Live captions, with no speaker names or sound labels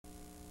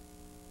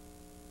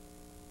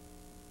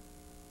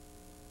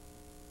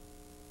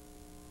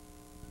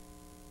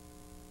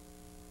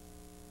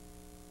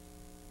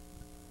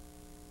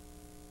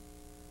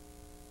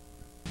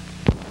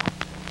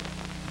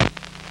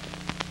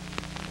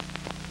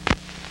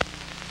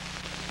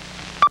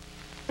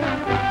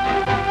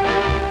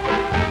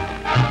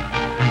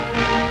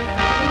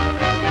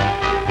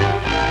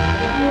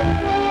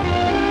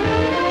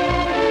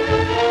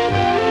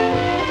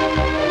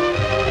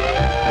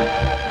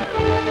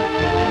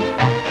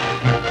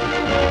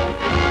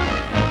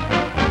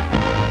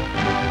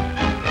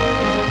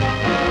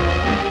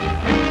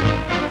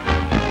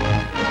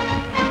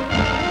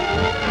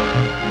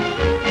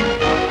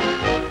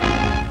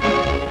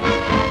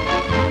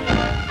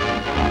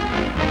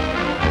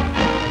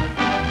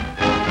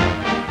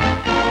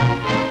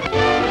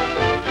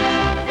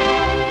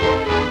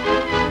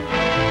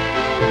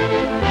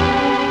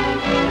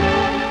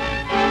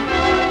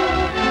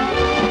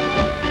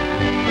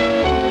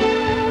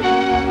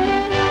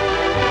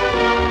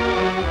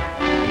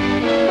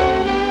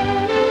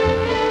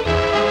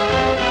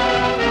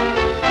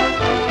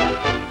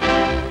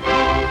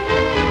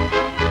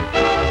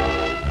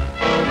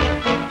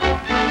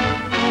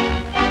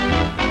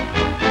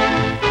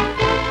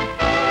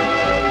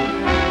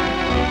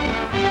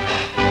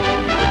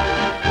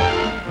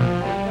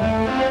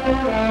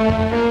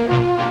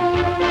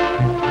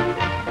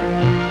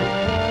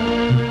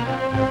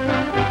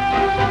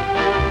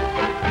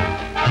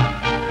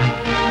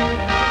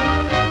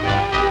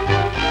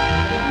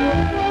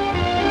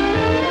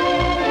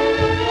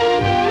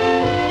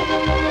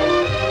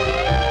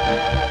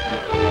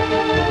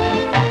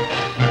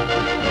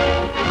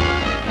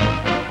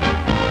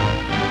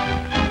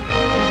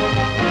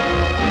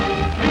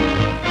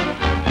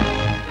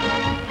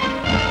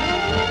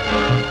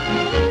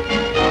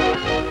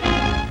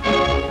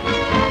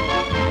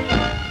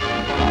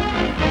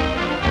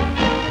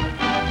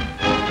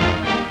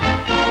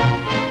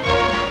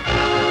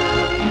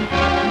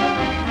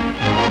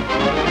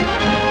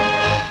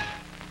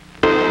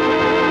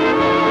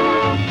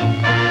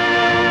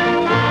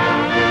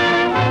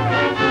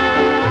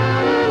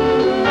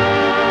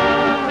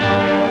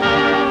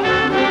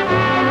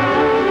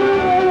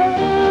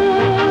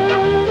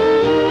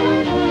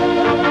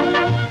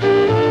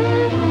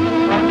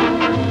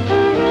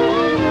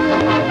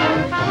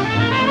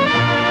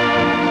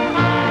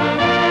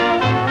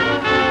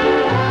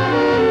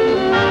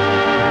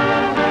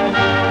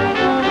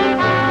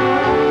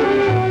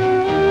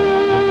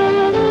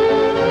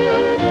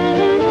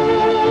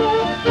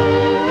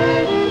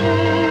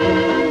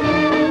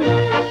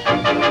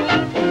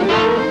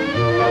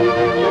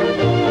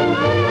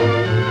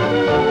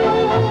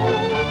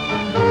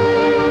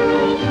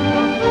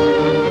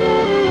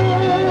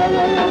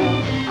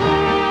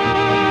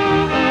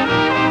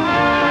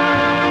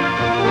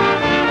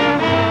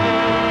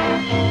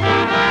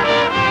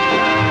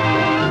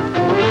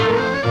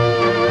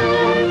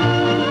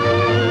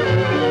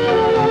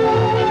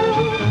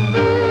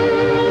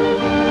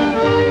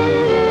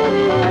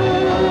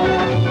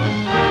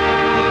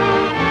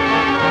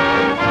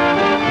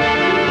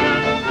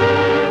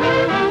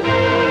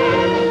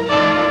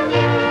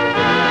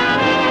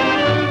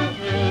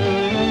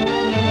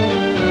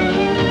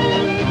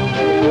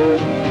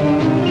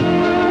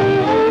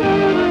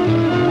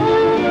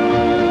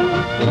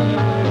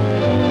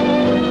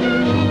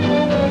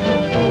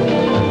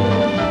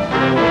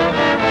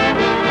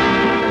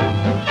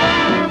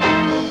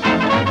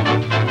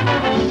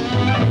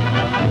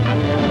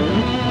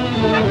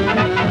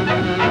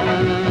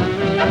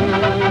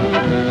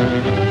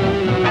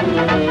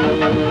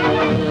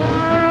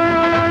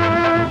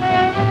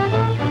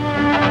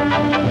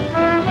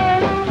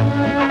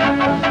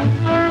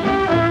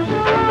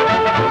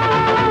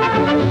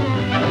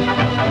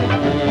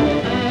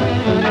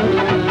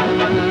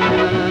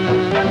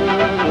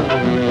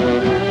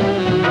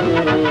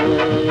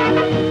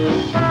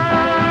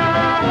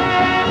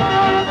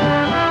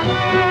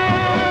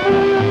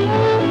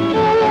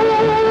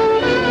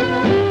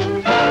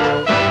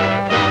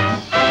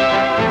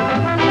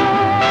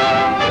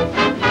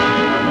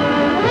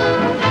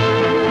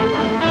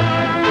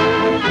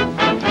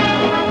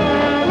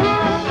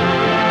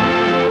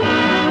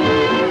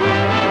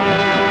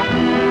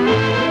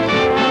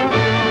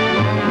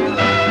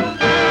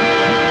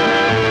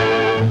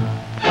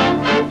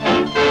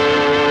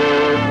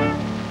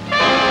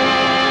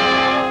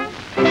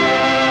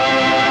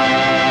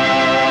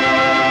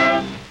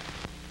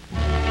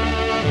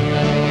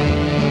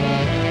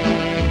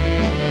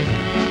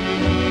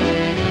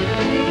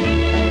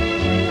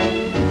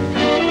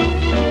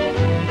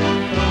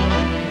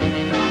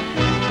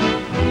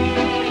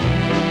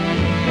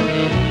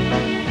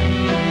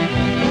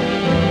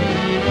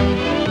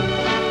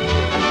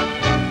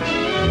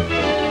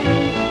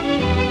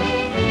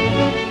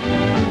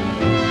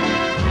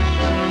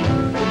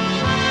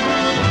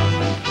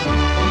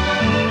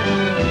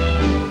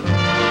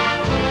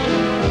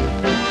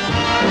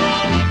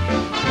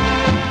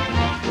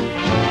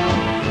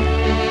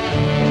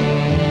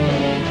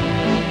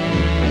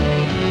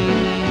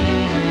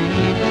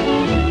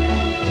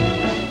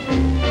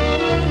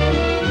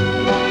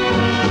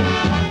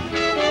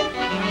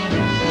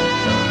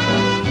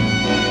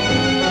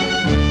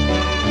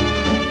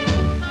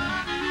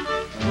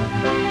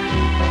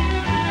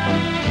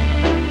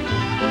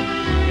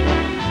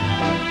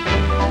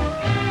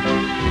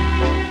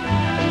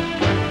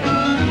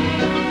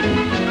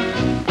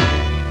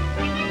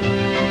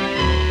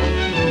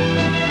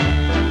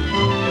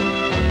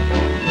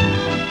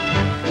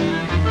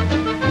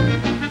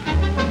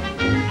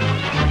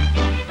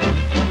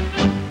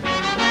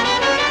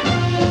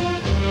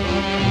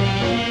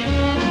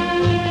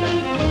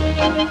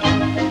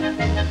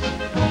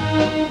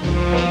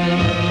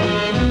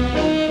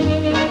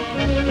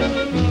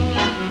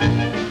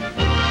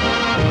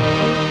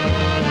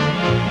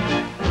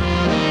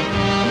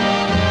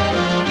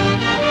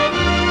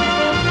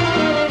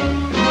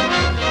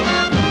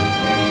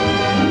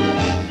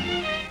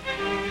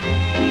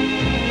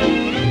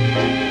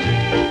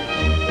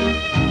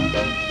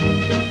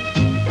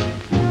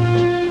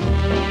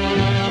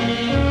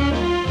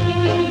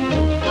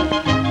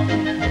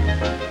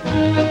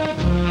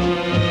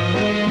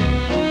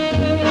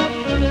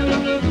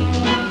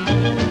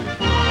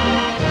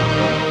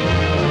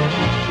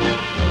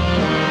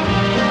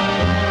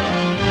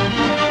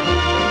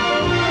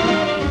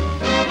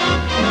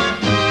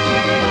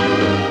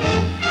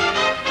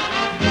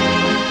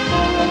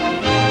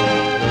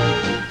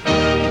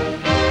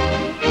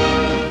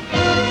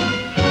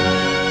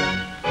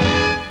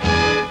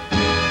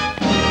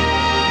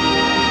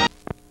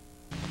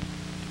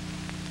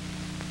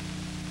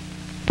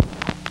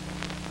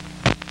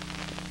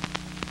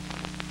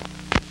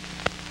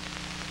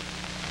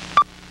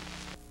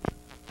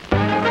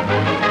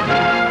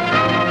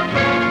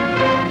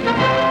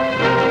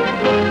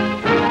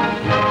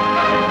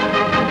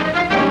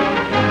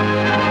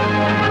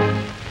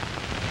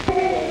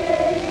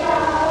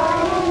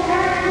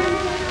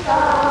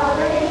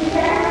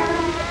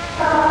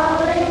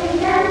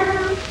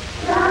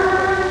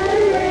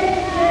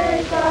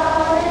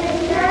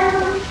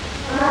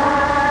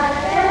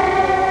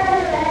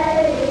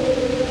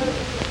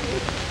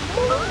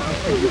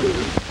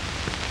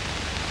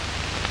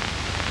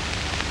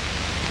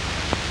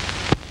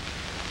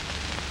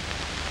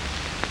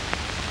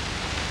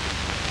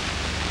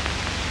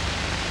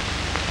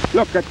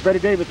Look, that's Betty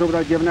Davis over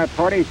there giving that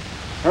party.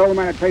 Her old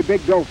man would pay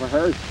big dough for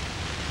her.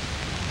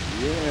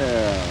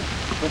 Yeah.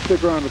 Let's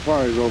stick around the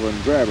party's over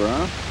and grab her,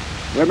 huh?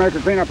 We'll make a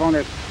clean up on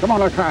this. Come on,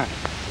 let's try.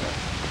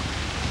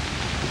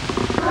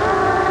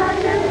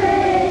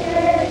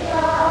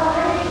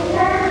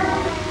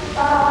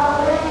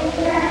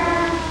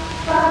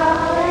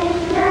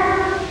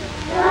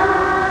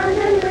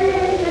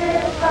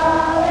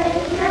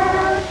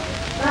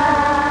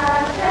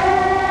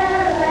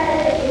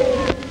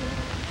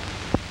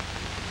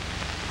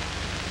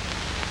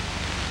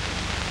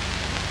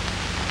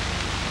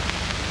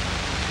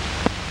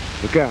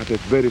 Look out,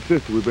 that's Betty's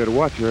sister. We better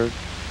watch her.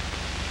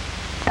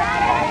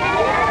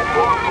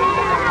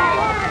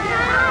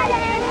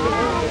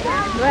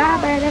 Well,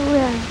 I better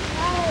will.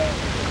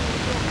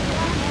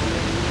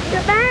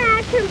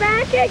 Goodbye, come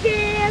back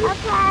again.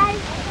 Okay.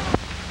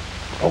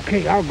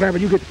 Okay, I'll grab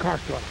it. You get the car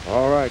started.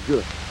 All right,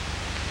 good.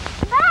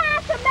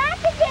 Goodbye, come back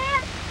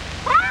again.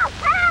 Help,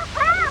 help,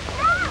 help,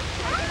 help,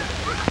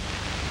 help.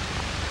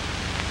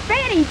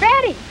 Betty,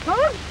 Betty, my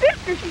little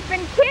sister, she's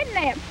been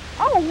kidnapped.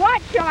 Oh,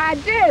 what shall I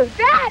do?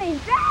 Daddy,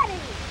 Daddy!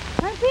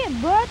 I see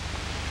it, Butch.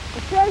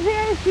 It says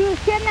here she was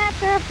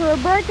kidnapped after her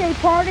birthday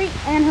party,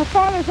 and her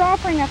father's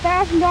offering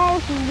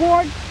 $1,000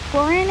 reward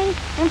for any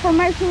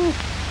information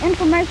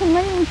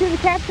leading to the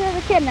capture of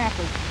the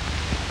kidnappers.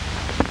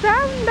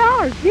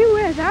 $1,000, gee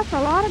whiz, that's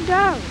a lot of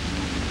dough.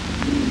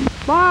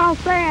 Boy, I'll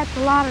say that's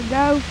a lot of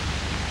dough.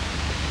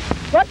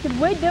 What could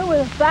we do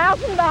with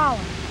 $1,000?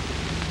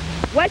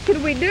 What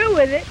could we do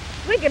with it?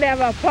 We could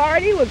have a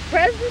party with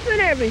presents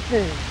and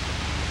everything.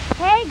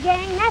 Hey,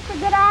 gang, that's a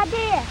good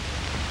idea.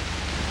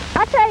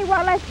 I'll tell you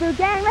what let's do,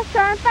 gang. Let's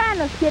try and find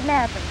those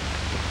kidnappers.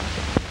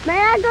 May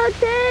I go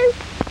too?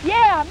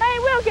 Yeah, maybe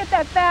we'll get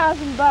that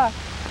 $1,000.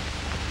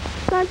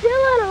 Don't you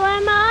little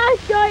Emma, I'll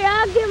show you.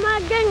 I'll get my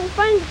gang and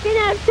find the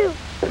kidnappers too.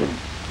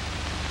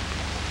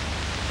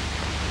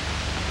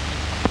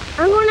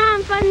 I'm going out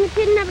and find the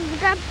kidnappers, but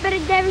Dr. Betty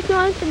Davis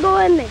wants to go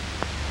with me.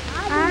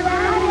 All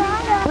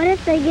right. What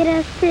if they get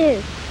us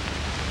too?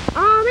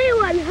 Oh, they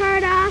wouldn't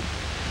hurt us.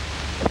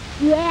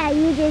 Yeah,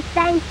 you just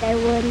think they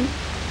wouldn't.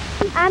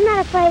 I'm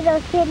not afraid of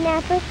those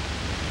kidnappers.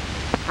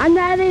 I'm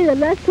not either.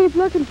 Let's keep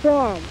looking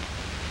for them.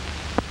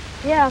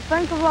 Yeah,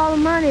 think of all the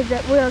money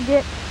that we'll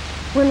get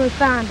when we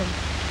find them.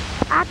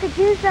 I could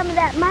use some of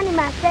that money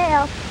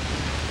myself.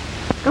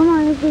 Come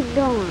on, let's keep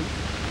going.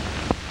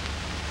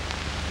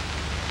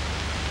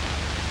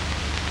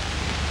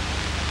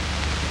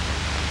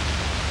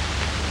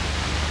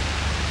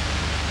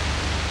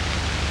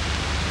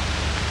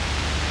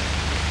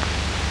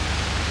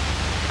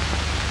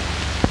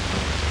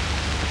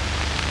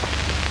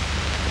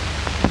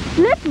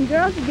 Listen,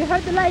 girls, have you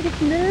heard the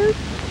latest news?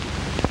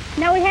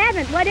 No, we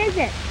haven't. What is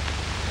it?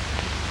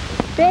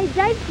 Betty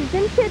Davis has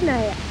been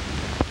kidnapped.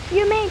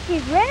 You mean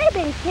she's really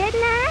been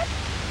kidnapped?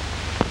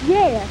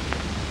 Yes.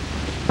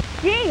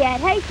 Gee, I'd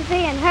hate to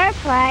be in her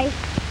place.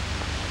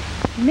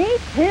 Me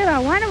too. I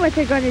wonder what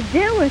they're going to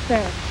do with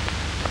her.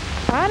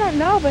 I don't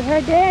know, but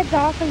her dad's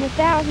offering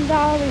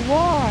 $1,000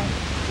 reward.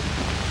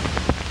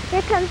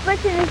 Here comes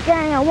Butch and his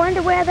gang. I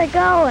wonder where they're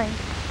going.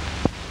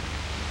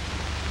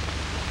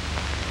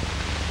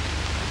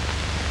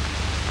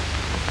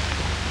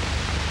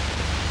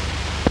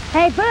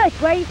 Hey, Butch,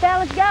 where you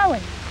fellas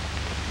going?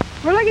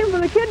 We're looking for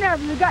the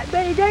kidnappers who got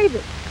Betty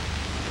Davis.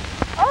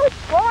 Oh,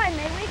 boy,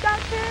 may we go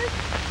too?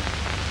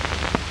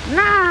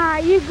 Nah,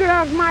 you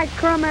girls might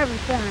crumb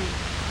everything.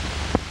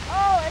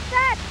 Oh, is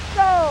that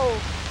so?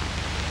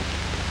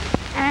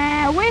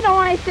 We don't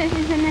want any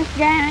sisters in this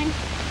gang.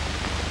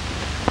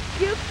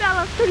 You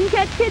fellas couldn't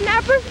catch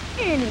kidnappers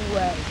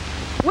anyway.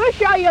 We'll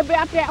show you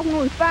about that when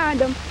we find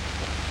them.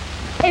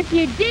 If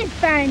you did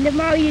find them,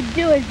 all you'd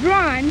do is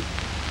run.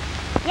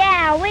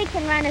 Yeah, we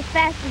can run as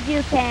fast as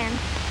you can.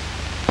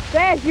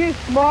 There's you,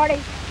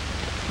 Smarty.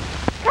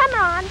 Come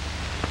on,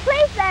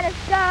 please let us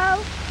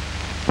go.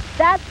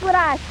 That's what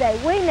I say.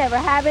 We never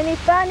have any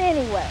fun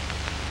anyway.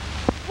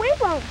 We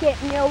won't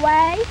get in your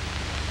way.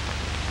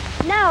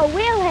 No,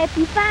 we'll help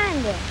you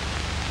find them.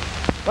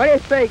 What do you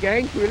say,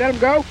 gang? Should we let them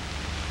go?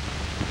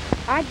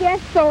 I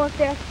guess so, if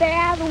they'll stay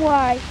out of the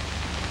way.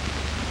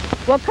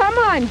 Well, come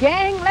on,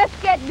 gang. Let's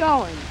get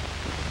going.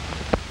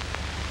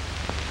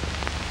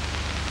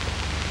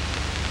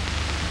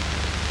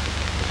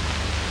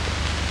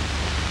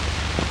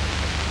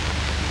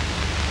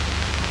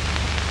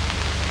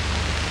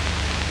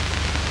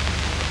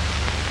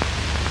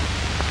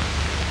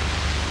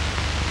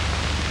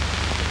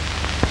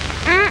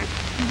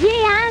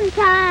 Gee, I'm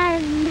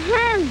tired and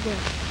hungry.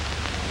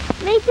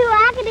 Me too,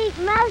 I could eat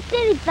most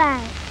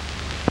anything.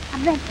 I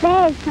bet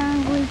Dad's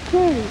hungry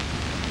too.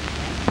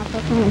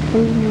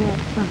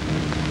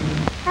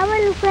 I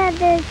wouldn't grab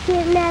this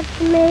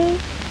kidnapped me.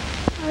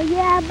 Oh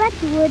yeah, I bet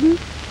you wouldn't.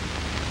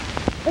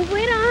 If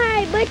we don't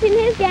hurry, Butch and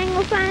his gang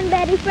will find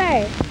Betty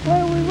first.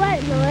 What are we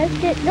waiting for? Let's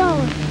get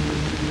going.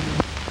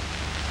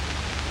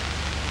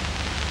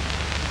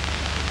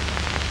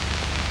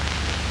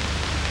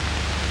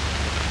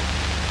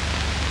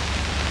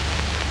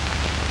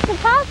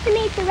 Supposed to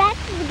meet the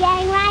rest of the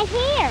gang right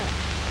here.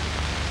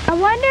 I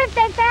wonder if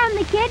they found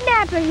the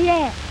kidnappers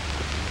yet.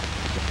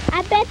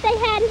 I bet they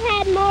hadn't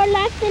had more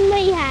luck than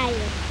we had.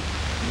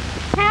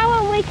 How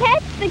will we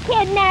catch the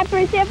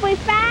kidnappers if we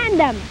find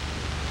them?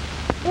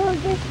 We'll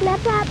just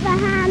slip up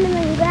behind them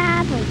and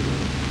grab them.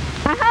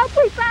 I hope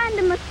we find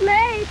them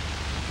asleep.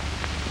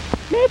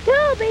 Me too,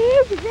 it'll be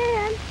easy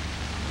then.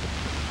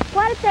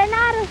 What if they're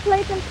not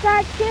asleep and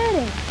start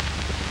shooting?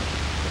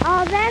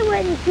 Oh, they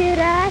wouldn't shoot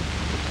us.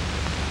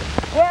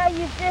 Well,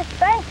 you just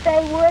think they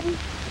wouldn't.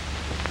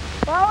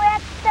 Well, we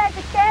have to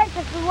take a chance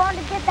if we want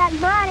to get that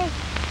money.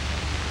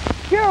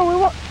 Sure, we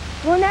won't.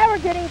 We'll never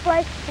get any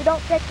place if we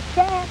don't take a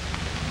chance.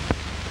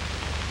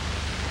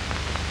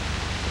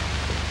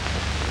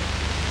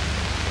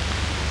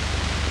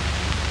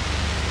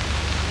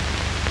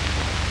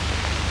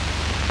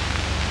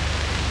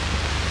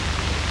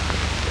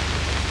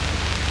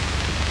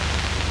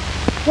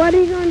 What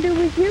are you going to do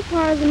with your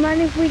part of the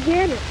money if we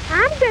get it?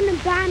 I'm going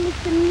to buy me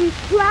some new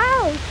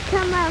clothes.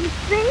 Come on,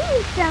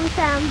 sing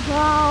sometime,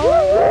 Paul.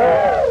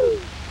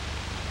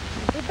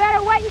 We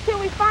better wait until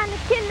we find the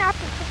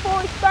kidnappers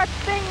before we start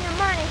spending your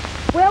money.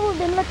 Well, we've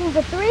been looking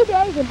for 3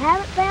 days and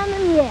haven't found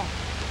them yet.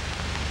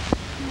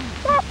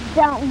 Let's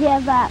don't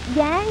give up,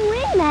 gang.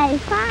 We may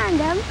find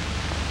them.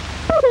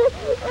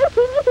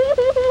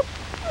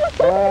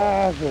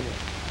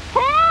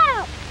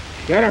 Help!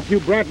 Shut up, you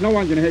brat. No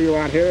one can hear you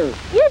out here.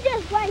 You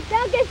just wait.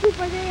 They'll get you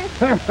for this.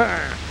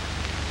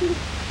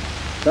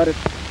 Got it.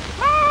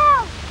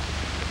 Help!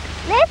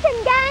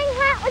 Listen, gang,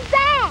 what was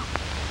that?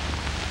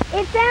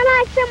 It sounded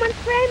like someone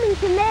screaming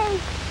to me.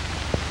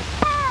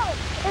 Help!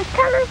 It's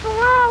coming from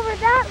all over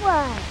that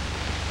way.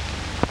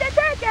 That's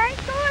right, gang.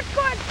 So let's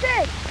go and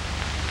see.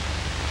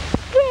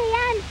 Gee,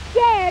 I'm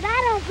scared. I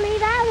don't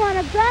believe I want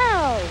to go.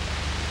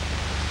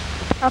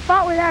 I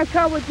thought we'd have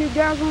trouble with you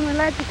girls when we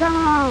let you come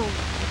home.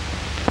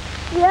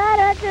 Yeah,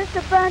 that's just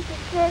a bunch of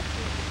sisters.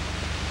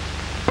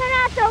 You're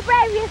not so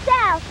brave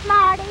yourself,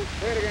 Smarty.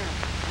 Say it again.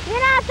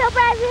 You're not so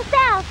brave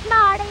yourself,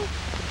 Smarty.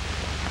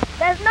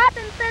 There's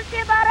nothing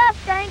sissy about us,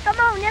 gang. Come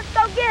on, let's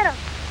go get them.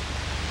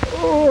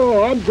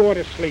 Oh, I'm going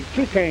to sleep.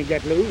 She can't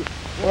get loose.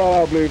 Well,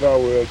 I believe I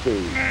will,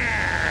 too.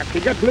 If she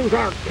gets loose,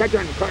 I'll catch her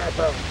and cut her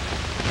throat.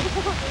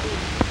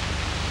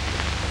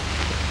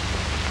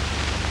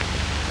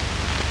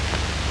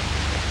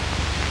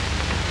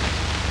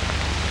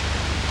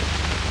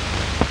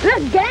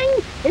 Look, gang,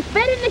 it's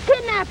bedding the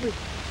kidnappers.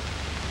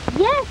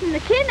 Yes, and the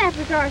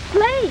kidnappers are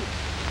asleep.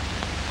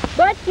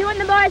 But you and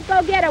the boys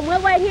go get them.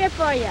 We'll wait here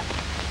for you.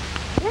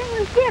 Then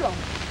we'll get them.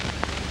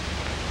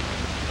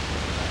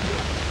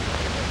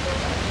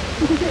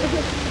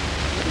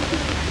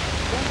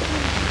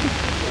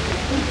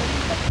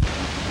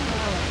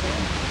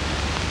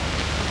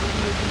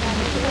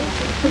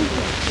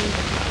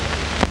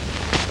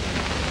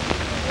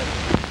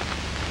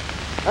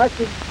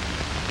 Action.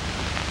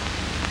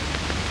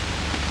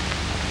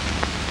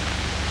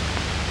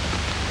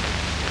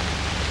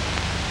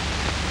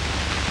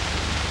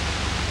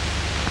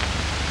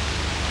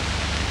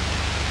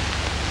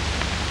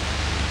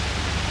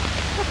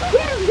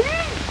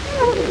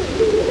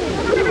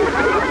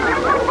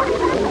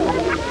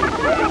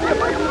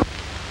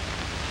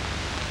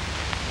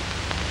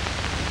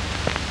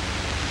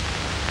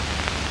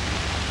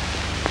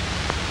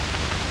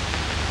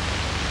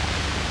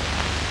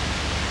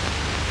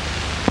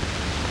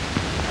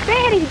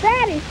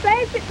 Betty,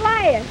 saved at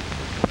last.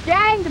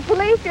 Jane, the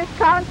police just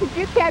called because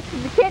you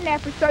captured the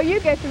kidnappers, so you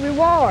get the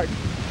reward.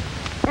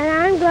 And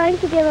I'm going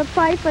to give a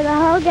party for the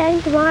whole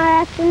gang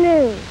tomorrow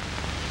afternoon.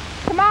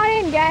 Come on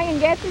in, gang, and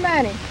get the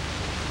money.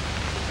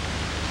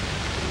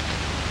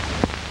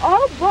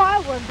 Oh,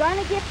 boy, we're going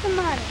to get the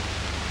money.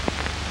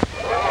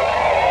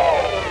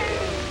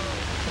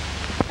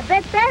 I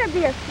bet that'll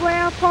be a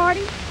swell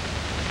party.